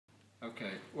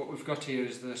Okay, what we've got here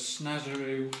is the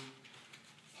Snazaroo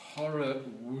Horror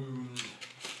Wound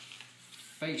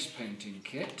face painting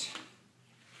kit.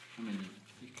 I mean,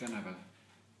 you can have a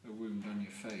wound on your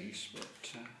face, but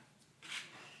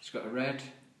it's got a red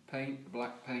paint, a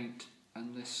black paint,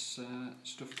 and this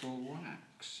stuff called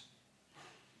wax,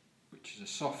 which is a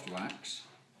soft wax,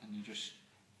 and you just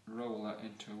roll that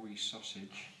into a wee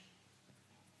sausage,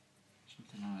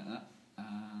 something like that,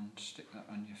 and stick that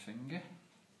on your finger.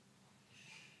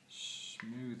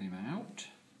 Smooth him out.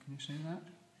 Can you see that?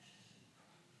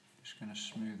 Just going to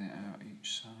smooth it out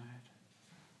each side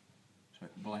so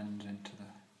it blends into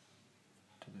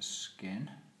the skin.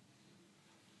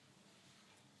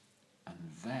 And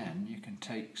then you can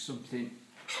take something.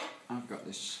 I've got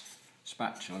this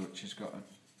spatula which has got a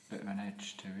bit of an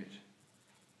edge to it,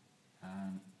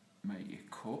 and make your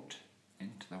cut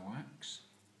into the wax.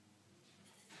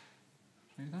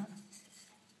 See that?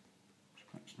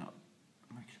 It's not.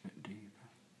 Make it a bit deeper.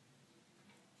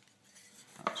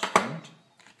 That's good.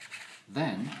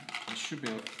 Then there should be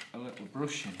a little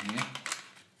brush in here.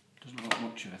 Doesn't look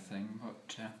much of a thing,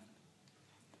 but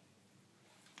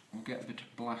we'll get a bit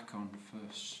of black on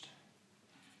first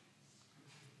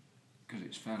because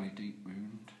it's fairly deep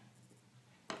wound.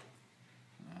 Come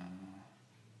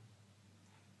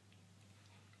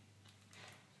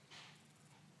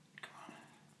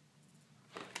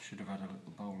on. Should have had a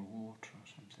little bowl of water or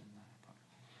something there, but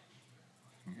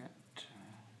we can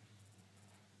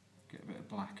get a bit of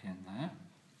black in there.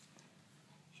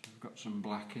 So we've got some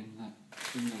black in the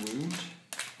wound.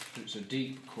 It's a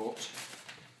deep cut.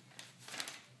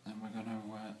 Then we're going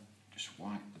to just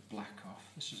wipe the black off.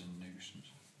 This is a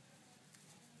nuisance.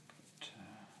 But,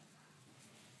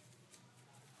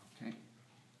 okay,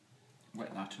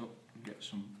 wet that up and get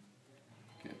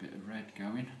a bit of red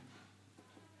going.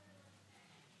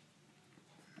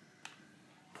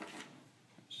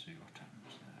 Let's see what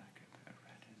happens there. Get a bit of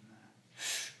red in there.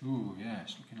 Ooh, yeah,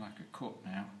 it's looking like a cut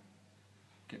now.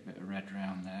 Get a bit of red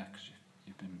round there because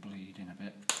you've been bleeding a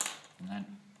bit, and then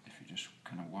if you just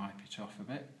kind of wipe it off a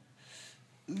bit.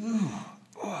 Ooh,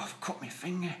 oh, I've cut my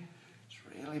finger. It's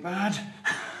really bad.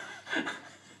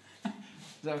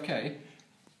 Is that okay?